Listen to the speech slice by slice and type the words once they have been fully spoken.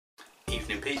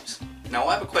Evening peeps. Now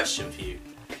I have a question for you.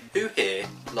 Who here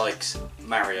likes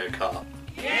Mario Kart?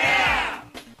 Yeah!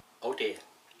 Oh dear.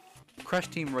 Crash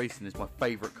Team Racing is my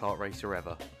favourite kart racer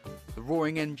ever. The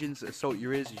roaring engines that assault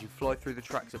your ears as you fly through the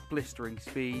tracks at blistering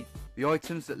speed, the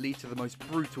items that lead to the most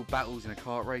brutal battles in a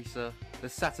kart racer, the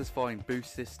satisfying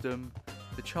boost system,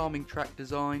 the charming track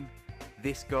design,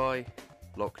 this guy,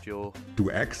 Lockjaw.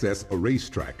 To access a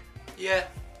racetrack. Yeah,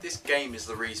 this game is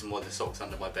the reason why the socks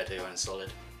under my bed here aren't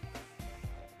solid.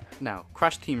 Now,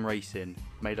 Crash Team Racing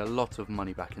made a lot of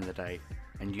money back in the day,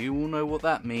 and you all know what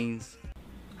that means.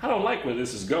 I don't like where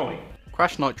this is going.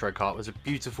 Crash Nitro Kart was a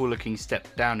beautiful looking step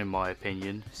down in my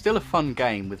opinion, still a fun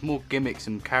game with more gimmicks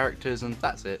and characters and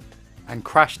that's it. And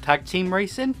Crash Tag Team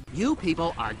Racing? You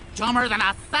people are dumber than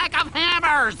a sack of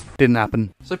hammers! Didn't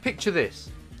happen. So picture this,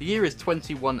 the year is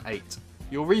 21-8.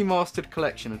 Your remastered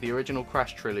collection of the original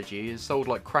Crash trilogy is sold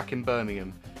like crack in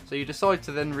Birmingham, so you decide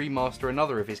to then remaster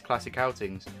another of his classic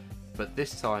outings, but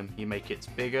this time you make it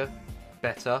bigger,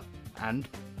 better, and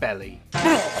belly.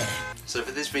 So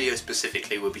for this video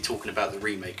specifically we'll be talking about the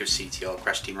remake of CTR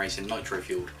Crash Team Racing Nitro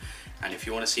Fueled, and if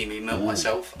you want to see me melt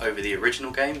myself over the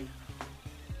original game,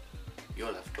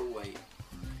 you'll have to wait.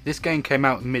 This game came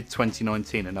out in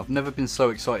mid-2019 and I've never been so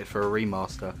excited for a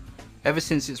remaster. Ever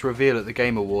since its reveal at the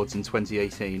Game Awards in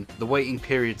 2018, the waiting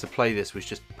period to play this was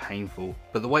just painful,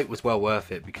 but the wait was well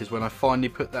worth it because when I finally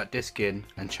put that disc in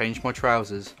and changed my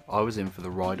trousers, I was in for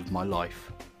the ride of my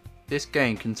life. This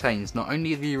game contains not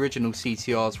only the original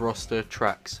CTR's roster,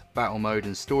 tracks, battle mode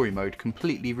and story mode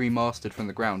completely remastered from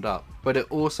the ground up, but it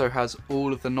also has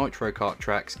all of the Nitro Kart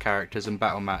tracks, characters and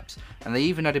battle maps, and they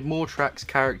even added more tracks,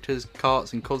 characters,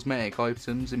 karts and cosmetic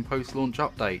items in post-launch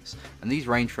updates, and these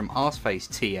range from Arseface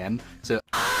TM to...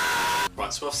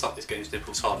 Right, so I've sucked this game's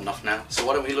nipples hard enough now, so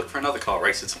why don't we look for another kart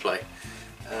racer to play?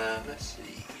 Let's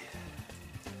see...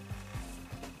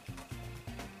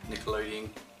 Nickelodeon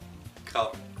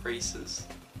Kart Racers.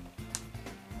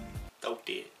 Oh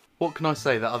dear. What can I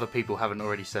say that other people haven't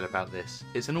already said about this?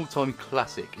 It's an all-time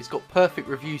classic. It's got perfect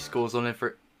review scores on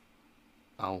every...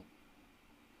 Oh.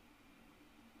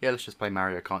 Yeah, let's just play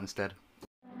Mario Kart instead.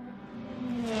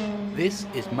 This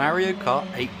is Mario Kart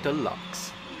 8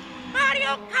 Deluxe.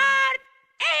 Mario Kart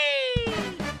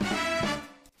 8!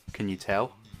 Can you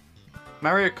tell?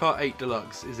 Mario Kart 8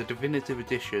 Deluxe is a definitive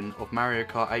edition of Mario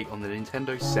Kart 8 on the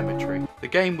Nintendo Cemetery. The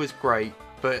game was great,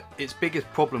 but its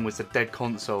biggest problem was the dead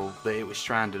console that it was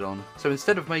stranded on. So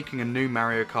instead of making a new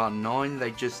Mario Kart 9,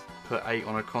 they just put 8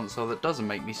 on a console that doesn't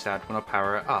make me sad when I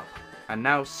power it up. And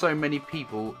now so many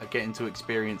people are getting to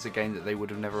experience a game that they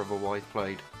would have never otherwise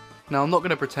played. Now I'm not going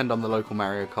to pretend I'm the local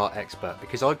Mario Kart expert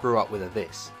because I grew up with a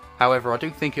this. However, I do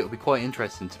think it will be quite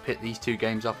interesting to pit these two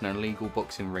games up in an illegal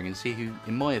boxing ring and see who,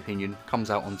 in my opinion,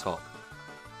 comes out on top.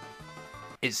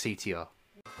 It's CTR.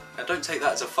 Now don't take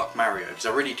that as a fuck Mario, because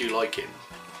I really do like him.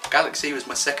 Galaxy was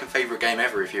my second favourite game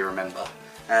ever if you remember,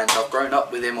 and I've grown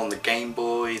up with him on the Game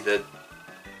Boy,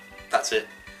 that's it.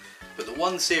 But the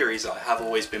one series I have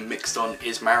always been mixed on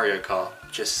is Mario Kart.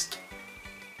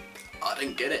 I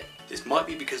don't get it. This might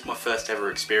be because my first ever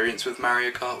experience with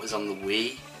Mario Kart was on the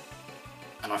Wii,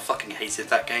 and I fucking hated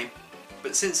that game.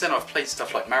 But since then I've played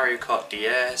stuff like Mario Kart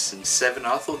DS and 7, and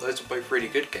I thought those were both really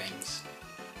good games.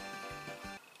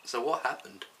 So what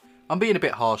happened? I'm being a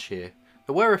bit harsh here.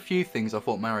 There were a few things I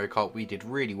thought Mario Kart Wii did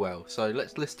really well, so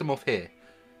let's list them off here.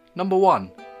 Number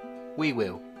 1, Wii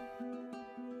Wheel.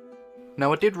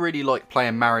 Now I did really like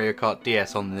playing Mario Kart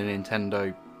DS on the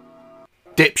Nintendo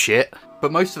dipshit,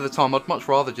 but most of the time I'd much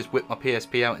rather just whip my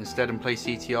PSP out instead and play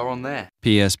CTR on there.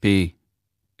 PSP.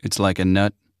 It's like a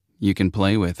nut you can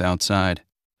play with outside.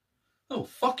 Oh,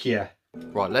 fuck yeah.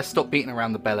 Right, let's stop beating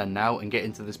around the bell end now and get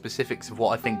into the specifics of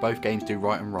what I think both games do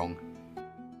right and wrong.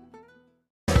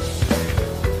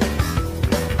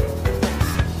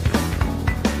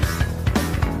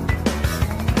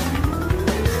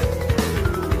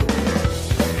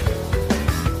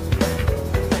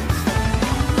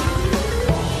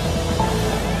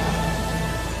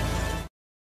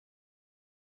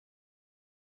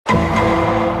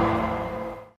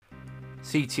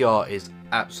 CTR is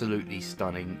absolutely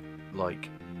stunning. Like,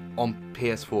 on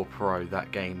PS4 Pro,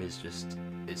 that game is just,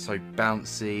 it's so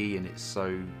bouncy and it's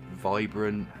so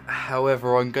vibrant.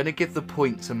 However, I'm going to give the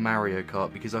point to Mario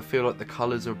Kart because I feel like the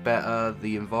colours are better,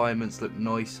 the environments look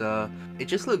nicer, it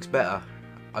just looks better.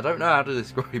 I don't know how to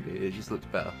describe it, it just looks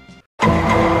better.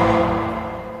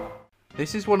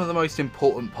 This is one of the most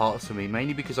important parts for me,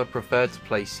 mainly because I prefer to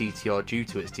play CTR due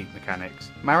to its deep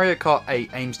mechanics. Mario Kart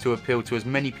 8 aims to appeal to as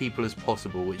many people as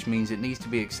possible, which means it needs to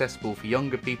be accessible for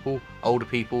younger people, older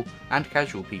people, and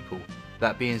casual people.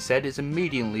 That being said, it's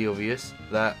immediately obvious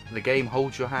that the game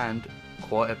holds your hand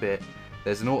quite a bit.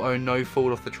 There's an auto no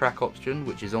fall off the track option,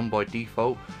 which is on by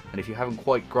default, and if you haven't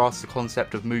quite grasped the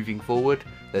concept of moving forward,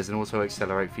 there's an auto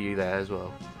accelerate for you there as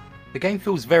well. The game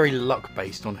feels very luck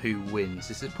based on who wins.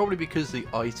 This is probably because the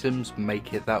items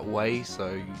make it that way,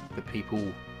 so the people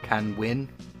can win,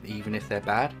 even if they're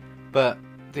bad. But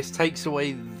this takes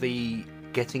away the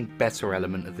getting better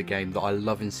element of the game that I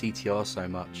love in CTR so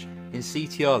much. In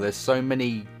CTR there's so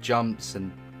many jumps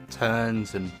and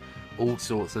turns and all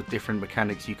sorts of different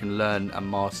mechanics you can learn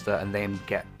and master and then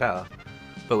get better.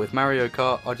 But with Mario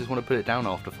Kart, I just want to put it down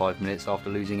after 5 minutes after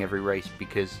losing every race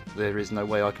because there is no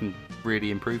way I can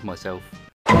really improve myself.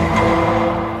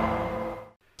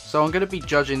 So I'm going to be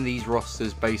judging these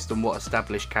rosters based on what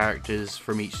established characters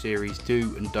from each series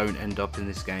do and don't end up in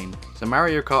this game. So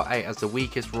Mario Kart 8 has the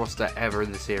weakest roster ever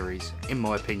in the series, in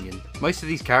my opinion. Most of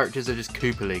these characters are just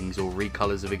Koopalings or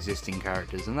recolours of existing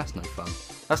characters, and that's no fun.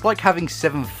 That's like having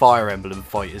 7 Fire Emblem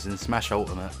fighters in Smash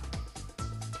Ultimate.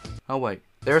 Oh wait.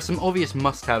 There are some obvious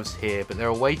must-haves here, but there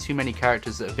are way too many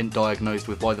characters that have been diagnosed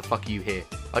with why the fuck are you here.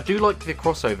 I do like the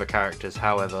crossover characters,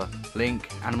 however. Link,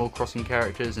 Animal Crossing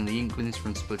characters and the Inklings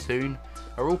from Splatoon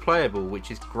are all playable,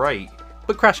 which is great.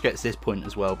 But Crash gets this point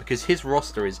as well, because his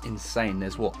roster is insane.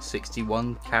 There's what,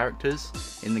 61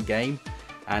 characters in the game?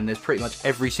 And there's pretty much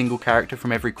every single character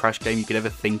from every Crash game you could ever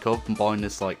think of, combined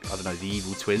as like, I don't know, the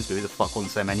evil twins, but who the fuck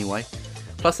wants them anyway?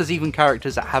 Plus there's even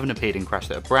characters that haven't appeared in Crash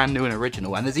that are brand new and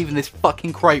original, and there's even this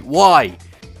fucking crate, why?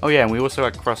 Oh yeah, and we also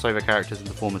had crossover characters in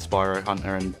the form of Spyro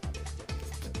Hunter and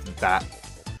that.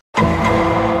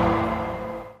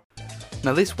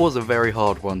 Now this was a very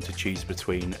hard one to choose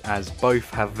between, as both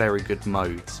have very good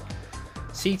modes.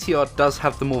 CTR does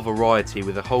have the more variety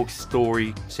with a whole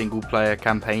story, single player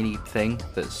campaign-y thing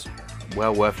that's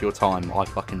well worth your time, I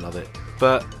fucking love it.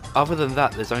 But other than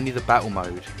that, there's only the battle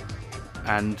mode.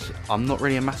 And I'm not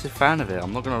really a massive fan of it,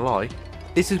 I'm not gonna lie.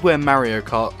 This is where Mario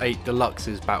Kart 8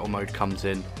 Deluxe's battle mode comes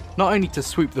in. Not only to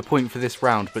swoop the point for this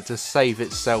round, but to save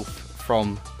itself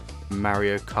from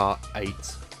Mario Kart 8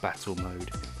 battle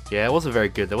mode. Yeah, it wasn't very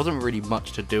good, there wasn't really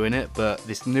much to do in it, but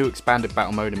this new expanded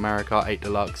battle mode in Mario Kart 8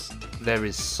 Deluxe, there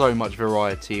is so much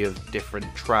variety of different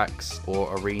tracks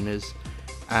or arenas,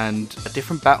 and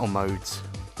different battle modes.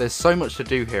 There's so much to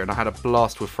do here, and I had a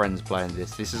blast with friends playing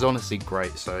this. This is honestly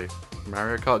great, so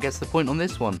Mario Kart gets the point on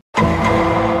this one.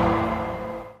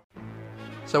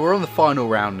 So we're on the final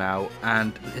round now,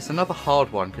 and it's another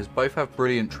hard one because both have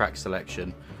brilliant track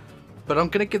selection. But I'm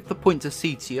going to give the point to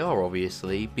CTR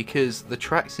obviously, because the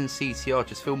tracks in CTR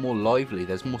just feel more lively,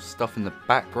 there's more stuff in the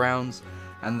backgrounds,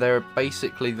 and they're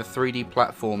basically the 3D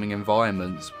platforming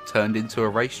environments turned into a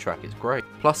racetrack. It's great.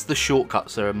 Plus the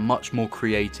shortcuts are much more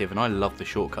creative, and I love the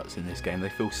shortcuts in this game, they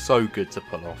feel so good to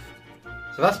pull off.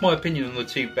 So that's my opinion on the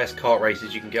 2 best kart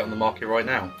races you can get on the market right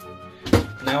now.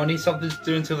 Now I need something to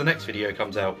do until the next video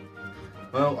comes out.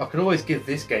 Well, I could always give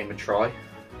this game a try.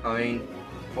 I mean,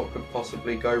 what could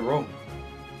possibly go wrong?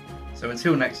 So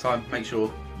until next time, make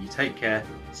sure you take care,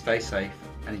 stay safe,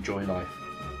 and enjoy life.